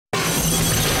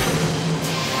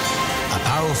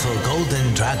powerful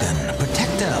golden dragon,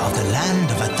 protector of the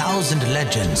land of 1,000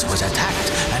 legends, was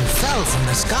attacked and fell from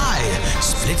the sky,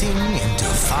 splitting into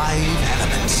 5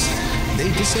 elements. They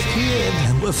disappeared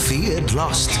and were feared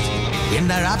lost. In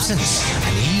their absence,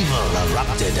 an evil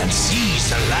erupted and seized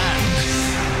the land.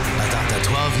 But after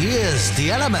 12 years,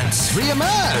 the elements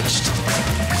re-emerged.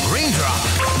 Raindrop,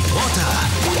 water.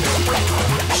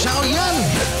 Xiaoyan,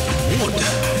 wood.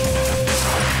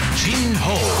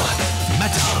 Jinho,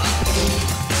 metal.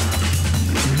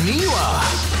 Niwa,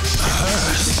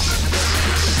 earth.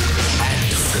 And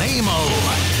Flamo,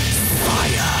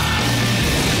 fire.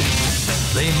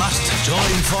 They must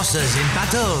join forces in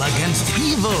battle against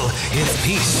evil if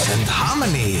peace and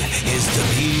harmony is to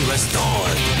be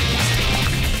restored.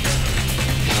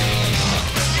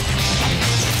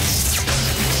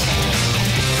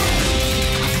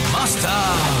 Master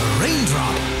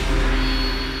Raindrop.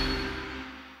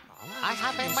 I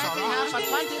have been working out for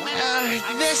 20 minutes.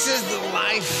 This is the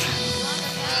life.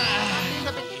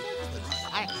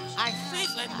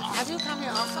 Have you come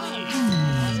here often?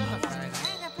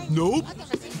 Nope.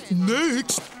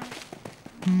 Next.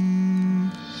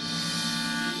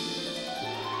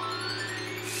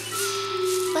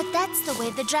 But that's the way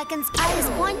the dragon's eye is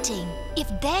pointing. If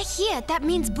they're here, that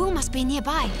means Boo must be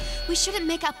nearby. We shouldn't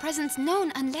make our presence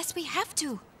known unless we have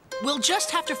to. We'll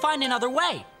just have to find another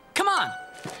way. Come on.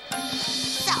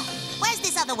 So, where's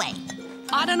this other way?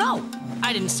 I don't know.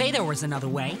 I didn't say there was another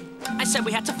way. I said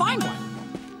we had to find one.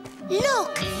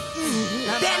 Look!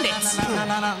 Bandits!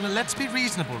 No. Let's be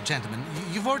reasonable, gentlemen.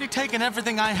 You've already taken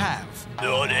everything I have.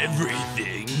 Not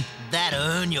everything. That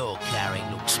urn you're carrying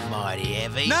looks mighty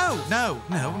heavy. No.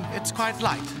 It's quite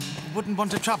light. Wouldn't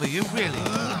want to trouble you, really.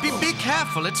 Be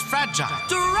careful, it's fragile.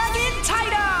 Dragon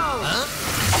Taito!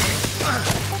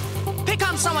 Huh? Pick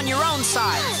on someone your own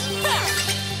size.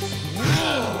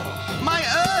 My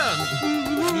urn!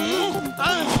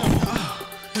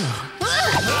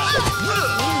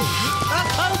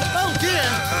 Oh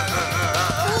dear!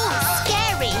 Ooh,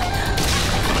 scary!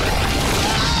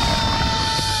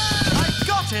 I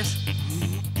got it!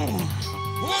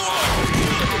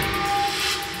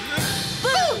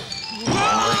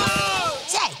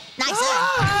 Say, nice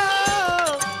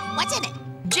urn. What's in it?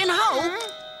 Jinho,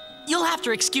 you'll have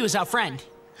to excuse our friend.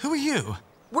 Who are you?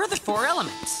 We're the 4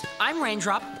 elements. I'm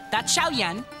Raindrop, that's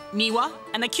Xiaoyan, Niwa,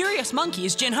 and the curious monkey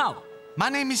is Jinho. My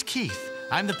name is Keith.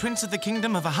 I'm the Prince of the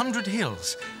Kingdom of 100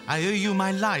 Hills. I owe you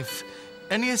my life.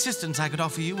 Any assistance I could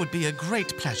offer you would be a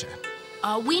great pleasure.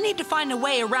 We need to find a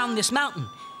way around this mountain.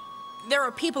 There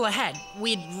are people ahead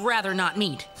we'd rather not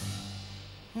meet.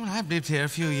 Well, I've lived here a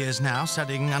few years now,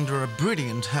 studying under a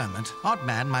brilliant hermit. Odd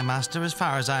man, my master. As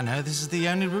far as I know, this is the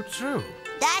only route through.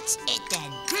 That's it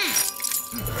then.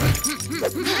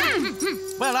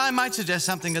 Well, I might suggest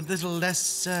something a little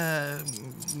less,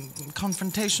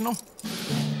 confrontational.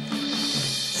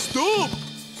 Stop!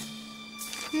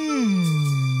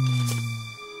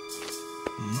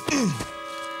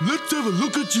 Let's have a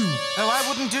look at you. Oh, I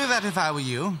wouldn't do that if I were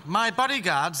you. My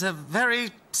bodyguards are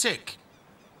very sick.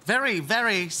 Very,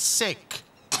 very sick.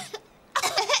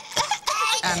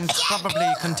 And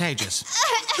probably contagious.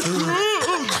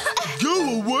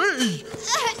 Go away!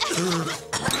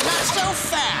 Not so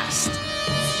fast.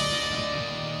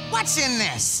 What's in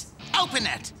this? Open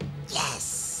it.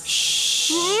 Yes.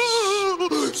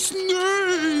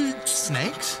 Snakes!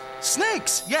 Snakes?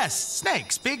 Snakes! Yes,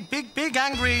 snakes. Big,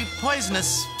 angry,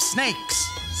 poisonous snakes.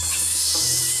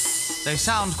 They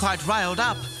sound quite riled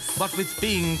up, what with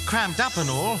being cramped up and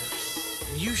all.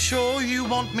 You sure you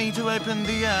want me to open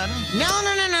the urn?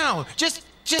 No. Just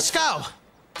go.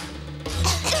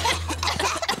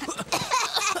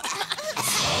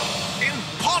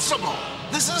 Impossible!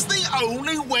 This is the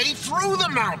only way through the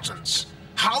mountains.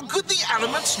 How could the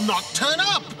elements not turn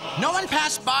up? No one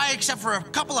passed by except for a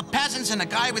couple of peasants and a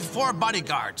guy with 4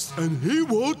 bodyguards. And he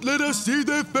won't let us see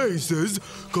their faces,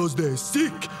 'cause they're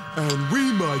sick, and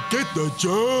we might get the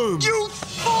germs. You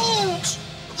fools!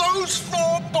 Those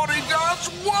 4 bodyguards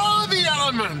were the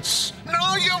elements.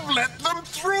 Now you've let them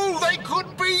through. They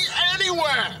could be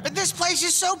anywhere. But this place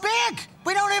is so big.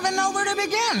 We don't even know where to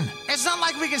begin. It's not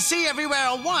like we can see everywhere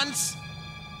at once.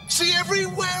 See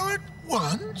everywhere at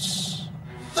once?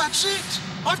 That's it.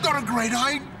 I've got a great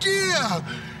idea.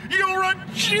 You're a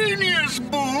genius,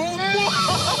 Boom.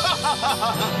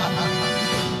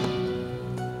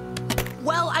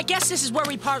 Well, I guess this is where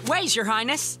we part ways, Your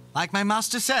Highness. Like my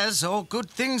master says, all good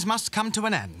things must come to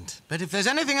an end. But if there's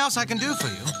anything else I can do for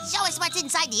you... Show us what's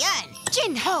inside the urn.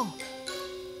 Jinho!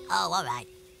 Oh, all right.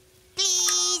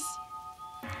 Please.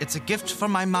 It's a gift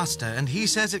from my master, and he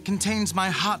says it contains my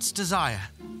heart's desire.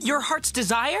 Your heart's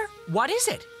desire? What is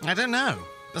it? I don't know.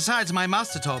 Besides, my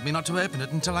master told me not to open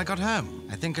it until I got home.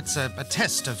 I think it's a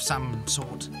test of some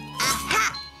sort.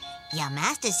 Aha! Your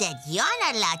master said you're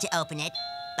not allowed to open it,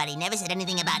 but he never said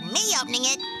anything about me opening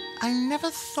it. I never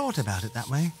thought about it that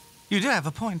way. You do have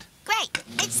a point. Great.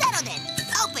 It's settled then.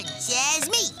 Open, says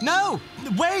me. No!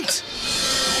 Wait!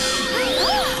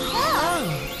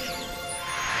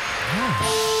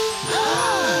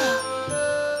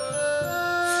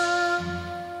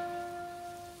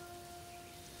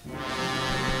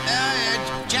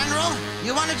 General,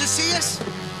 you wanted to see us?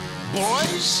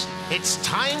 Boys, it's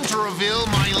time to reveal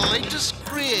my latest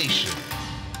creation.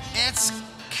 It's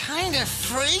kind of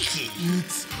freaky.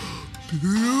 It's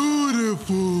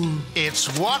beautiful. It's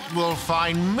what will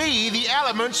find me the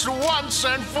elements once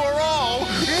and for all.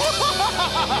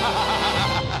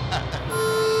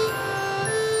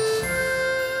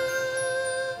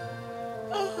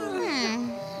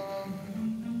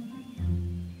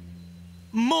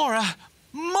 Mora!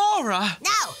 Mora!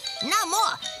 No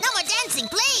more. No more dancing,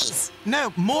 please.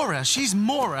 No, Mora. She's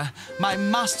Mora, my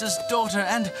master's daughter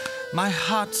and my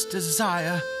heart's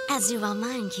desire. As you are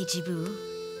mine, Kichibu.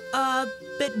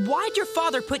 But why'd your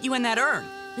father put you in that urn?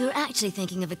 We were actually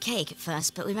thinking of a cake at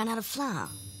first, but we ran out of flour.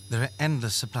 There are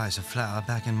endless supplies of flour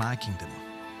back in my kingdom.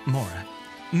 Mora,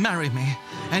 marry me,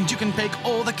 and you can bake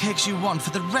all the cakes you want for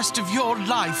the rest of your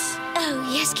life. Oh,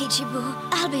 yes, Kichibu.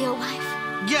 I'll be your wife.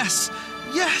 Yes,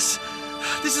 yes!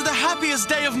 This is the happiest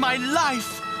day of my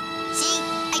life! See?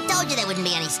 I told you there wouldn't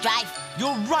be any strife.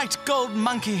 You're right, Gold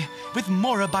Monkey. With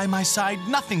Mora by my side,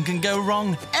 nothing can go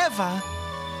wrong, ever.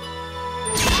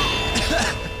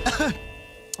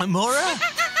 Mora?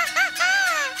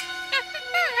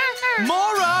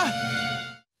 Mora!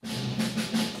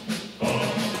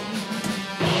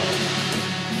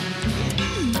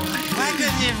 Why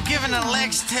couldn't you have given her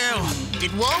legs too?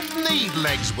 It won't need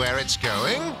legs where it's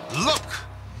going. Look!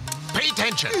 Pay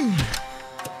attention.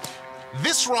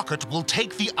 This rocket will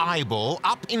take the eyeball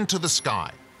up into the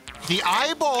sky. The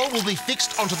eyeball will be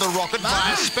fixed onto the rocket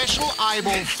via special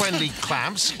eyeball-friendly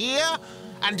clamps here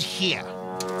and here.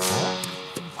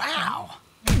 Wow.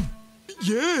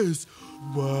 Yes.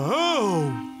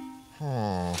 Wow.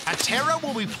 A terror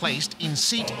will be placed in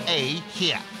seat A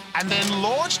here, and then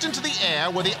launched into the air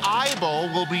where the eyeball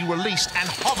will be released and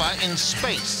hover in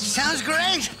space. Sounds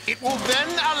great. It will then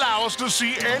allow us to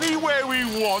see anywhere we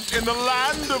want in the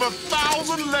land of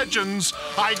 1,000 legends.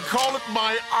 I call it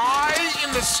my eye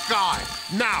in the sky.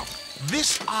 Now,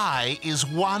 this eye is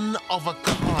one of a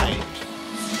kind.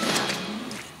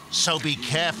 So be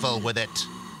careful with it.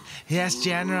 Yes,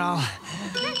 General.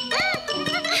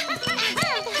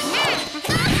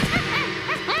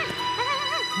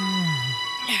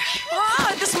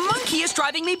 This monkey is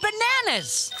driving me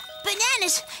bananas.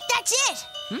 Bananas, that's it.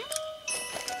 Luring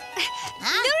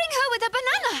her with a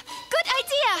banana. Good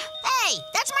idea. Hey,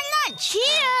 that's my lunch.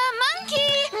 Here,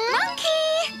 monkey.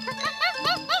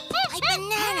 My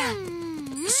banana.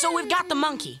 So we've got the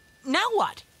monkey. Now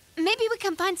what? Maybe we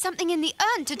can find something in the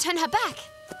urn to turn her back.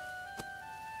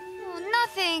 Oh,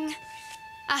 nothing.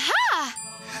 Aha!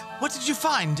 What did you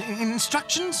find?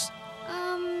 Instructions?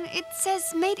 It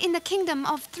says made in the kingdom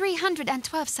of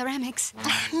 312 ceramics.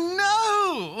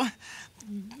 No!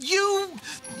 You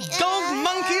Gold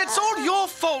Monkey, it's all your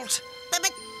fault.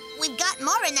 But we've got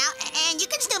Mora now, and you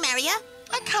can still marry her.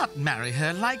 I can't marry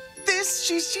her like this.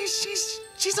 She's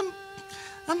a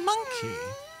monkey.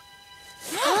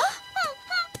 Huh?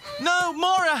 No,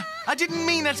 Mora, I didn't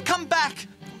mean it. Come back.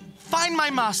 Find my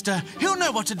master. He'll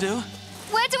know what to do.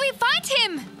 Where do we find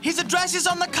him? His address is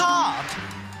on the card.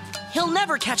 He'll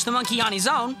never catch the monkey on his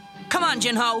own. Come on,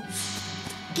 Jinho.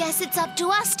 Guess it's up to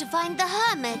us to find the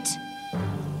hermit.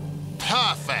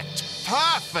 Perfect.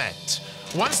 Perfect.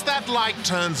 Once that light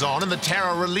turns on and the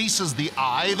terror releases the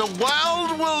eye, the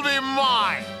world will be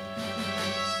mine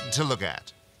to look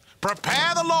at.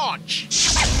 Prepare the launch.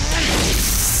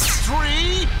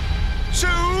 3, 2,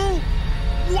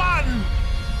 1.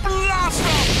 Blast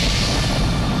off!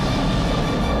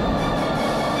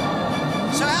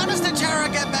 So how does the terror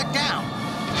get back down?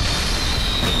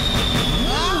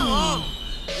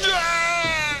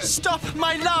 Stop,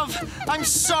 my love. I'm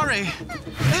sorry.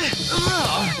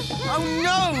 Oh,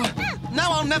 no.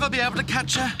 Now I'll never be able to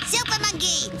catch her. Super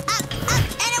monkey, up,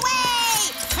 and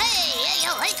away! Hey, hey,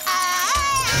 oh, hey,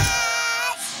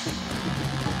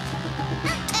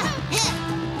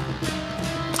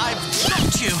 I've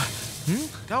trapped you.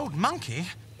 Gold Monkey?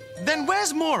 Then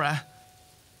where's Mora?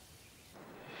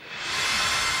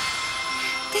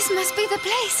 This must be the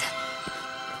place.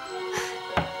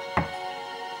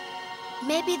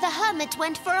 Maybe the hermit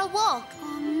went for a walk.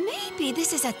 Or maybe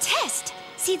this is a test.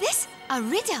 See this? A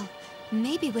riddle.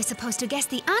 Maybe we're supposed to guess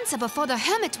the answer before the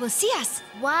hermit will see us.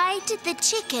 Why did the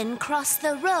chicken cross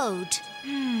the road?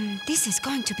 This is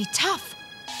going to be tough.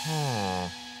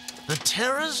 The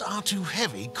terrors are too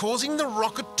heavy, causing the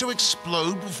rocket to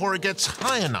explode before it gets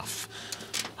high enough.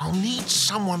 I'll need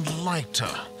someone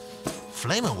lighter.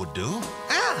 Flamer would do.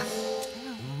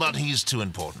 But he's too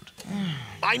important.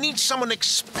 I need someone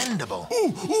expendable.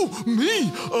 Oh,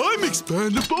 me! I'm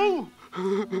expandable!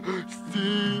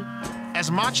 See? As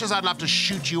much as I'd love to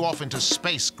shoot you off into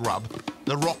space, Grub,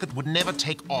 the rocket would never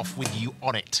take off with you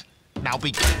on it. Now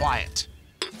be quiet.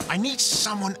 I need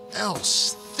someone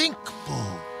else. Think,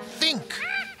 Boo. Think.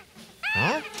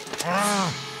 Huh?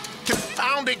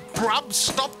 Confound it, Grub!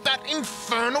 Stop that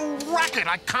infernal racket!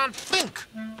 I can't think!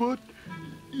 But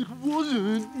it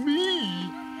wasn't me.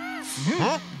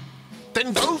 Huh?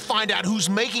 Then go find out who's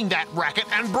making that racket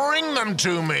and bring them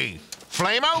to me.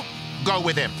 Flamo, go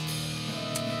with him.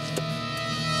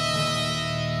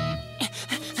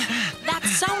 That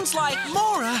sounds like...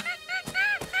 Mora!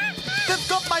 They've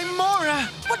got my Mora!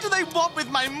 What do they want with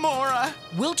my Mora?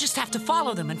 We'll just have to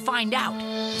follow them and find out.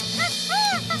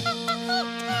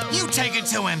 You take it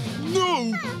to him!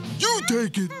 No, you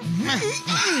take it.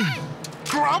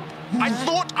 Grub, I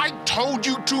thought I told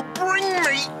you to bring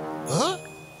me... Huh?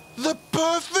 The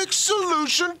perfect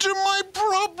solution to my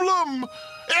problem!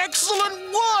 Excellent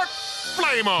work,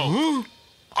 Flamo!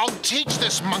 I'll teach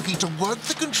this monkey to work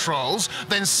the controls,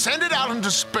 then send it out into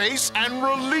space and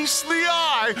release the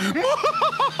eye!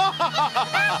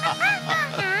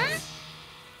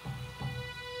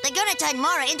 They're gonna turn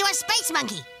Mora into a space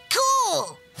monkey.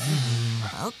 Cool!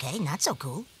 Okay, not so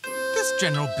cool. This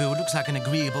General Boo looks like an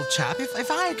agreeable chap.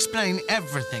 If I explain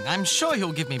everything, I'm sure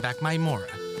he'll give me back my Mora.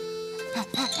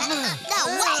 No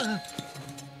way!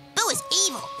 Boo is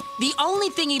evil. The only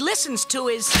thing he listens to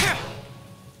is...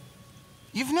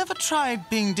 You've never tried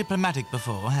being diplomatic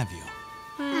before, have you?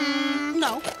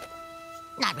 No.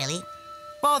 Not really.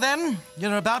 Well then,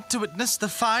 you're about to witness the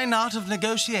fine art of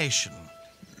negotiation.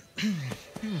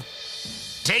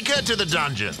 Take her to the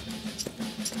dungeon.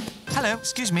 Hello,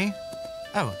 excuse me.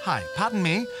 Oh, hi, pardon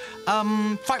me.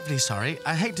 Frightfully sorry.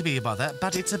 I hate to be a bother,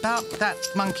 but it's about that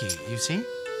monkey, you see?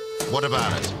 What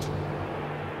about it?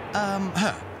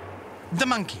 Her. The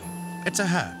monkey. It's a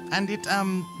her. And it,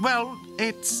 well,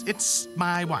 it's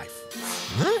my wife.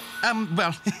 Huh?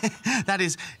 Well, that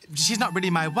is, she's not really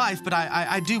my wife, but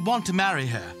I do want to marry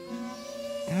her.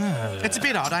 It's a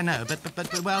bit odd, I know, but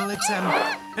well,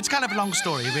 it's kind of a long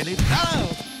story, really. Oh!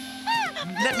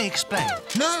 Let me explain.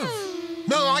 No,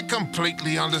 I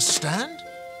completely understand.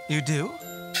 You do?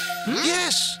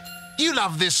 Yes, you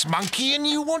love this monkey and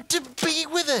you want to be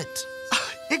with it.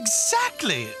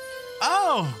 Exactly.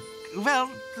 Oh, well,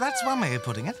 that's one way of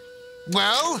putting it.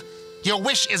 Well, your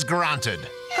wish is granted.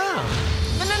 Oh.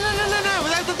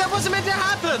 No, that wasn't meant to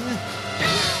happen.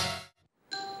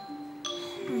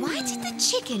 Why did the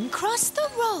chicken cross the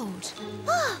road?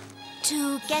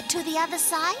 To get to the other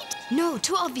side? No,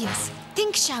 too obvious.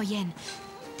 Think, Xiaoyan.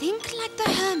 Think like the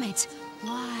hermit.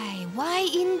 Why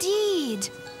indeed?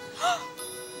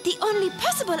 The only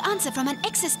possible answer from an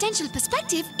existential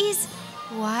perspective is,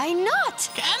 why not?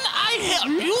 Can I help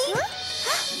you?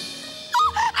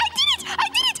 Oh, I did it!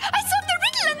 I solved the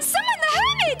riddle and summoned the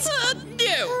hermit!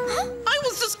 No. I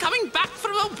was just coming back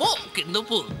from a walk in the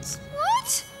woods.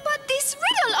 What? But this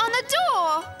riddle on the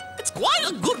door! It's quite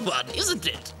a good one, isn't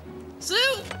it? So,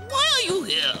 why are you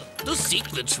here? To seek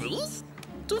the truth?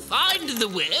 To find the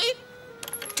way?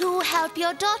 To help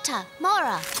your daughter,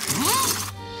 Mora.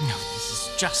 This is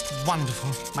just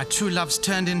wonderful. My true love's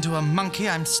turned into a monkey.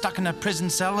 I'm stuck in a prison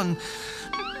cell, and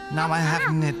now I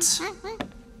have knits.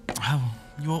 Oh,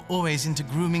 you're always into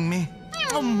grooming me.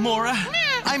 Oh, Mora,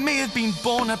 I may have been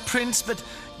born a prince, but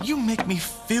you make me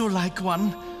feel like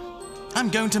one. I'm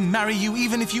going to marry you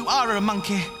even if you are a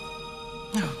monkey.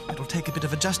 Oh, it'll take a bit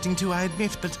of adjusting to, I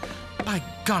admit, but by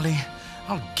golly,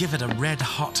 I'll give it a red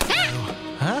hot go.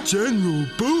 Huh? General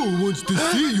Boo wants to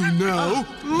see you now.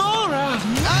 Mora!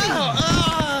 Mora!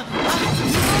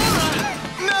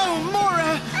 No,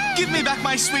 Mora! Give me back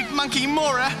my sweet monkey,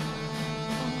 Mora!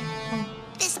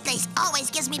 This place always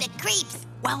gives me the creeps.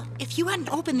 Well, if you hadn't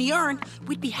opened the urn,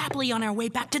 we'd be happily on our way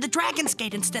back to the Dragon's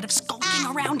Gate instead of skulking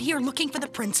around here looking for the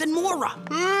prince and Mora.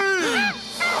 Hey!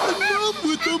 Enough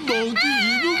with the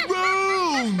monkeying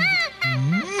around!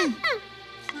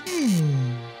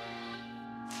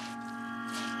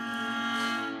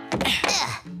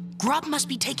 Grub must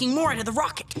be taking Mora to the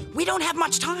rocket. We don't have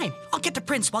much time. I'll get the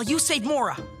prince while you save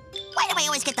Mora. Why do I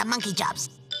always get the monkey jobs?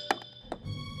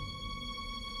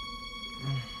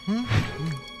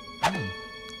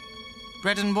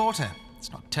 Bread and water.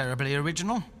 It's not terribly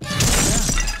original.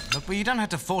 Look, well, you don't have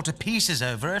to fall to pieces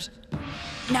over it.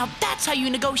 Now that's how you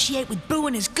negotiate with Boo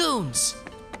and his goons.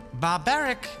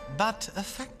 Barbaric, but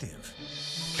effective.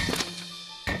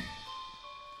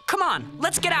 Come on,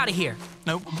 let's get out of here.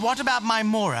 No, what about my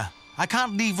Mora? I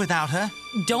can't leave without her.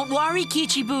 Don't worry,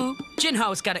 Kichi-Boo.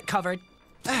 Jinho's got it covered.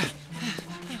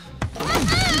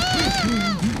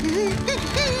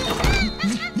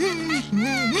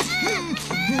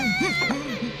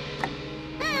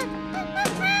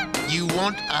 You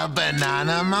want a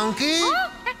banana, monkey?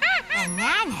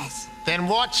 Bananas. Then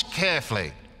watch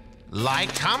carefully.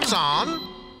 Light comes on.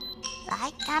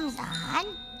 Light comes on.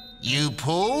 You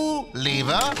pull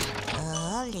lever.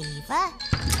 Pull lever.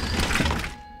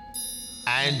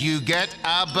 And you get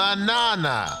a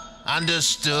banana.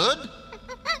 Understood?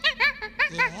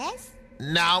 Yes.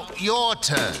 Now your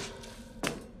turn.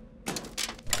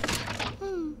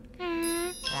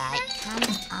 Light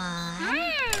comes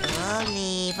on. Pull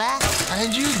lever.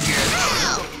 And you get...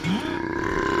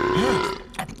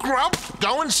 Grub,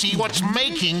 go and see what's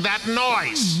making that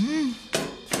noise.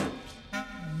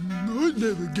 I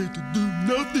never get to do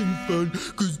nothing fun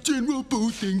because General Boo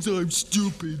thinks I'm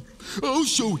stupid. I'll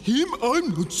show him I'm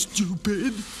not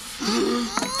stupid.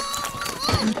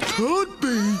 It can't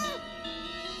be.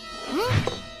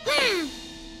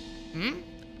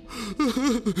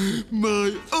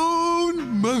 My own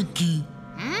monkey.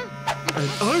 And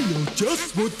I know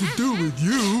just what to do with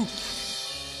you.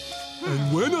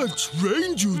 And when I've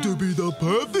trained you to be the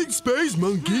perfect space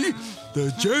monkey,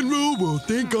 the General will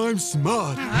think I'm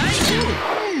smart.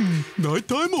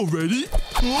 Nighttime already?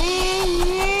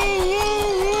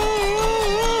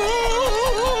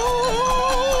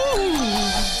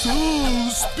 So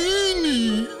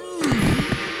spinny.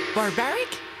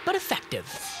 Barbaric, but effective.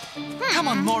 Come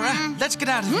on, Mora. Let's get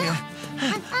out of here.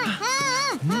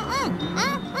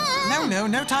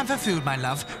 No time for food, my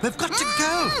love. We've got to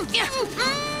go.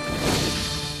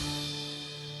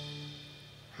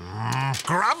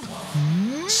 Grub?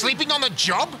 Sleeping on the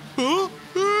job? Huh?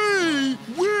 Hey,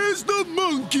 where's the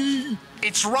monkey?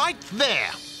 It's right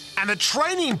there. And the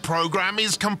training program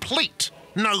is complete.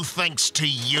 No thanks to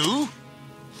you,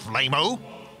 Flamo.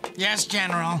 Yes,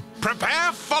 General.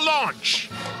 Prepare for launch.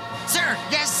 Sir,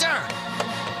 yes, sir.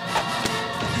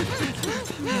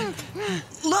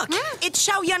 Look, it's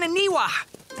Xiaoyan and Niwa.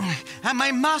 And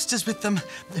my master's with them.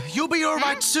 You'll be all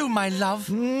right soon, my love.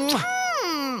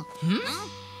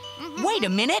 Wait a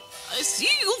minute. I see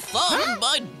you found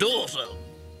my daughter.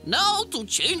 Now to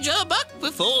change her back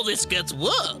before this gets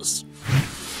worse.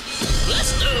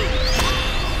 Presto!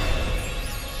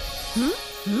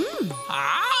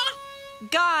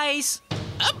 Guys.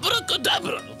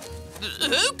 Abracadabra.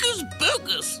 Hocus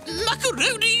pocus.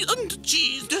 Macaroni and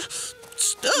cheese.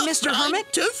 Stir Mr.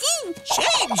 Hermit? Tofu.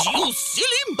 Change, you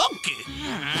silly monkey.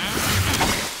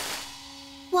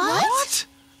 What?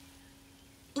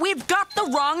 We've got the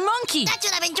wrong monkey. That's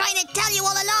what I've been trying to tell you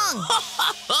all along.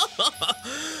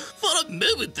 For a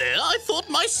moment there, I thought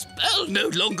my spell no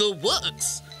longer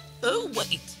works. Oh,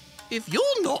 wait. If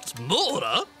you're not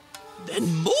Mora,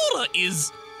 then Mora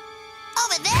is...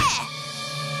 Over there.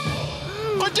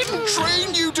 I didn't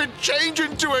train you to change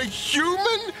into a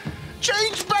human.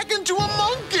 Change back into a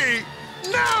monkey.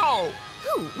 Now.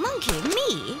 Who? Monkey?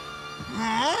 Me?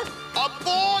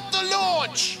 Abort the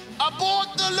launch.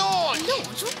 Abort the launch.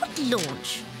 Launch? What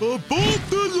launch? Abort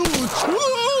the launch!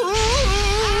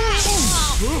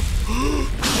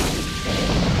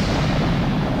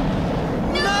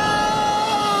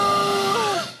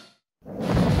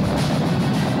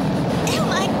 Oh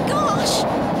my gosh!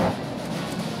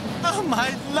 Oh, my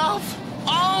love.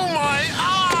 Oh, my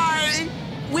eye.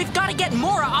 We've got to get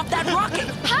Mora off that rocket.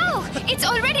 How? It's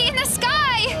already in the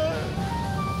sky!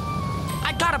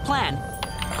 I got a plan.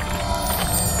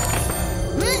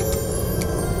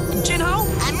 Jinho,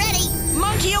 I'm ready.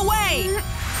 monkey away.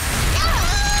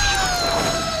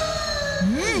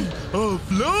 A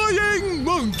flying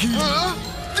monkey!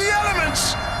 The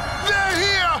elements. They're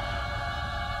here.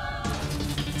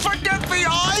 Forget the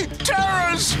eye.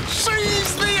 Terrors.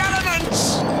 Seize the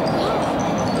elements.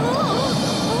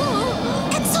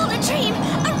 It's all a dream!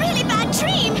 A really bad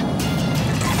dream!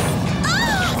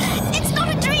 Ah! It's not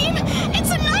a dream!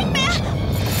 It's a nightmare!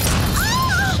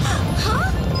 Ah! Huh?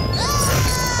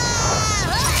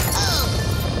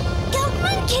 Go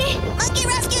monkey! Monkey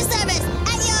Rescue Service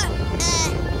at your,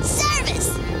 service.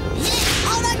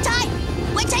 Hold on tight.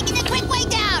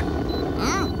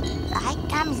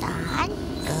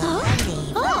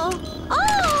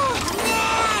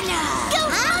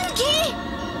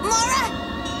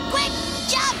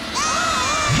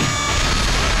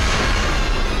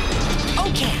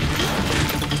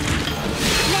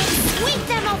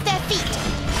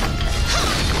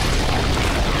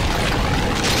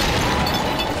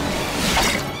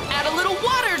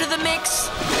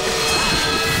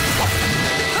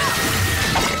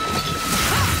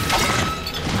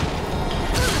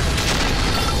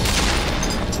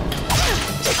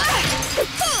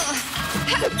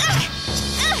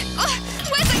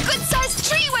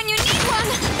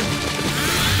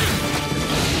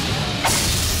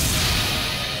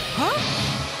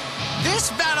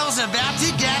 battle's about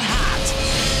to get hot.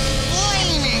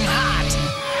 Flaming hot.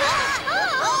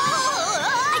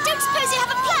 I don't suppose you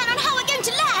have a plan on how we're going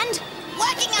to land?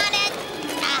 Working on it.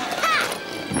 Aha!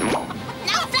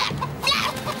 Now flap,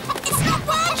 flap. It's not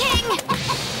working!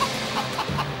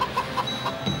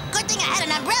 Good thing I had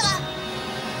an umbrella.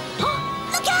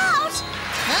 Look out!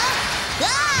 Huh?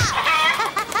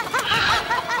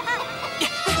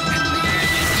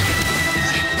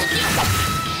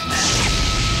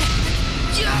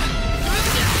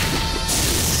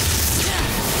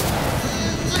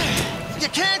 You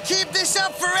can't keep this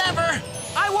up forever.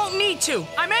 I won't need to.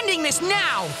 I'm ending this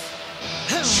now.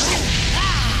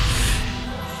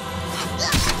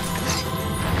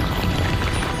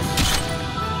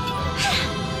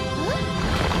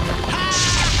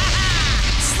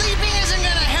 Sleeping isn't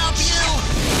gonna help you.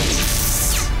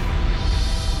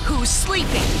 Who's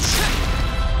sleeping?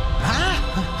 Huh?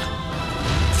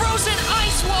 Frozen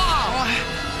ice wall!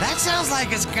 That sounds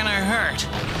like it's gonna hurt.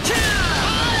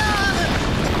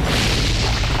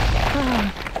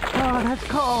 Oh, that's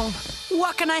cold.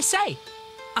 What can I say?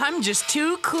 I'm just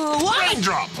too cool. What?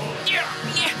 Raindrop!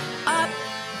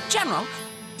 General,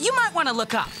 you might want to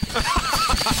look up.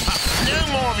 No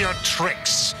more of your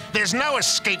tricks. There's no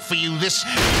escape for you this...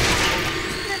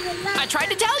 I tried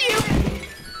to tell you.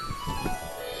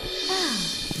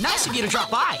 Nice of you to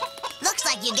drop by. Looks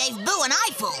like you gave Boo an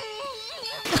eyeful.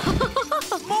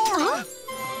 Mora!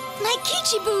 My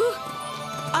Kichiboo!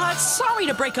 Sorry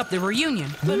to break up the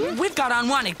reunion, but we've got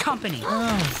unwanted company.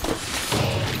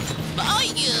 My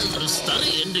years of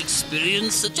study and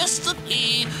experience suggest that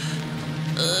we,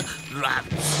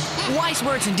 rats. Wise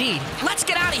words indeed. Let's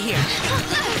get out of here.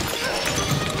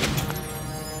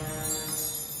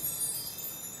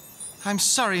 I'm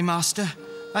sorry, Master.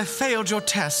 I failed your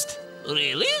test.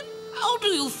 Really? How do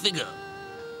you figure?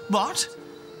 What?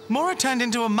 Mora turned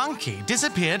into a monkey,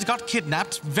 disappeared, got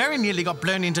kidnapped, very nearly got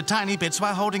blown into tiny bits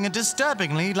while holding a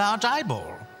disturbingly large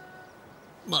eyeball.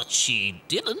 But she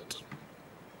didn't.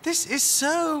 This is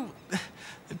so...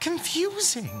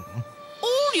 confusing.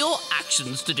 All your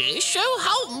actions today show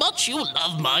how much you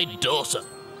love my daughter.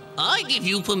 I give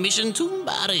you permission to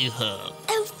marry her.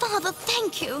 Oh, Father,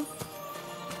 thank you.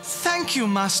 Thank you,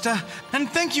 Master, and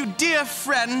thank you, dear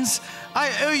friends. I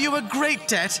owe you a great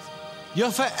debt. You're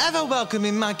forever welcome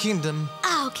in my kingdom.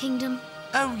 Our kingdom.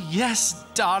 Oh, yes,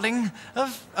 darling.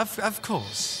 Of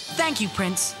course. Thank you,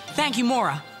 Prince. Thank you,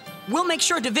 Mora. We'll make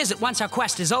sure to visit once our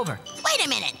quest is over. Wait a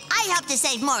minute. I helped to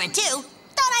save Mora, too.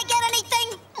 Don't I get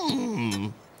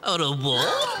anything? A reward?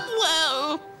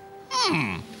 Well,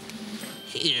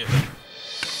 here.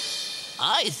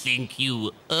 I think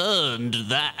you earned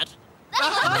that.